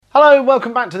Hello,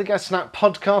 welcome back to the Guest Snap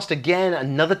podcast. Again,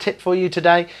 another tip for you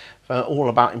today, all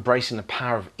about embracing the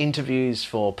power of interviews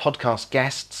for podcast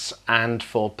guests and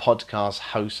for podcast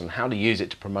hosts and how to use it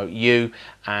to promote you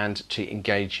and to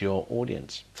engage your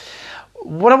audience.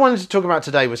 What I wanted to talk about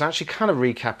today was actually kind of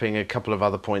recapping a couple of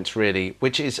other points really,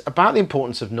 which is about the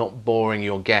importance of not boring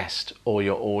your guest or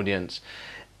your audience.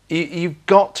 You've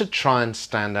got to try and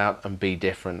stand out and be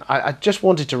different. I just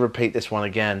wanted to repeat this one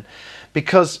again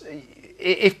because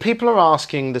if people are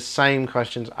asking the same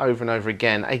questions over and over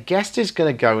again, a guest is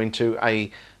going to go into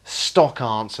a stock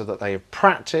answer that they have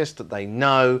practiced, that they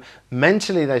know.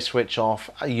 Mentally they switch off.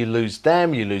 You lose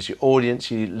them, you lose your audience,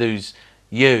 you lose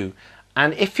you.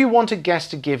 And if you want a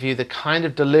guest to give you the kind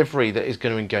of delivery that is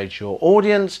going to engage your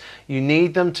audience, you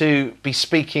need them to be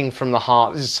speaking from the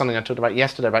heart. This is something I talked about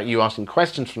yesterday, about you asking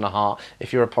questions from the heart.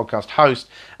 If you're a podcast host,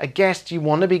 a guest, you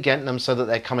want to be getting them so that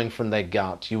they're coming from their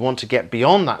gut. You want to get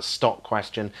beyond that stock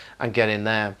question and get in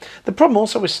there. The problem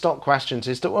also with stock questions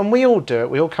is that when we all do it,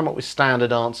 we all come up with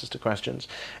standard answers to questions,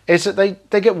 is that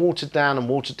they get watered down and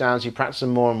watered down as you practice them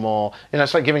more and more. You know,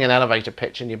 it's like giving an elevator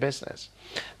pitch in your business.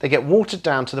 They get watered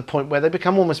down to the point where they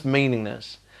become almost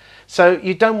meaningless. So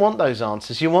you don't want those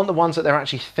answers. You want the ones that they're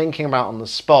actually thinking about on the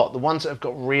spot, the ones that have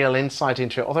got real insight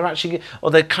into it,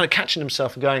 or they're kind of catching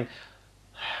themselves and going,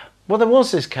 well, there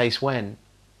was this case when.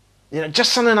 You know,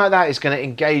 just something like that is going to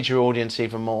engage your audience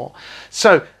even more.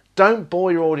 So don't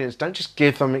bore your audience. Don't just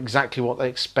give them exactly what they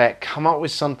expect. Come up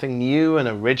with something new and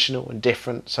original and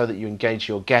different so that you engage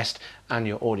your guest and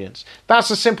your audience. That's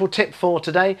a simple tip for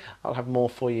today. I'll have more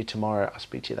for you tomorrow. I'll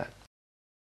speak to you then.